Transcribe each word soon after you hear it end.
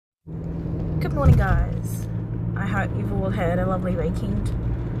Good morning, guys. I hope you've all had a lovely weekend,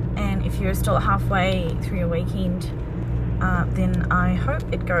 and if you're still halfway through your weekend, then I hope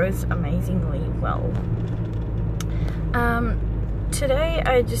it goes amazingly well. Today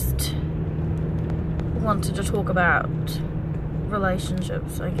I just wanted to talk about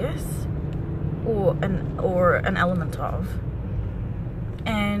relationships, I guess, or an element of,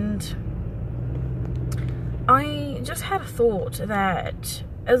 and I just had a thought that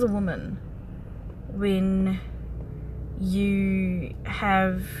as a woman, when you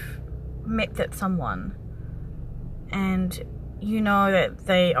have met that someone and you know that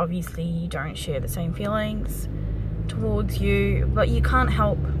they obviously don't share the same feelings towards you, but you can't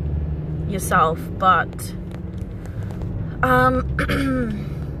help yourself but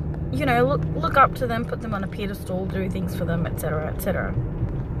you know, look up to them, put them on a pedestal, do things for them, etc., etc.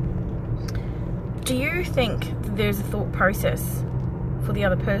 Do you think that there's a thought process for the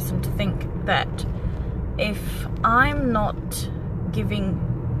other person to think that if I'm not giving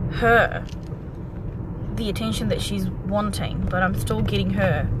her the attention that she's wanting, but I'm still getting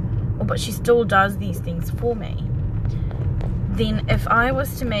her, but she still does these things for me, then if I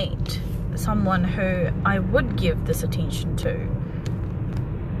was to meet someone who I would give this attention to,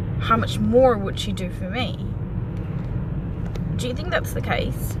 how much more would she do for me? Do you think that's the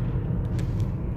case?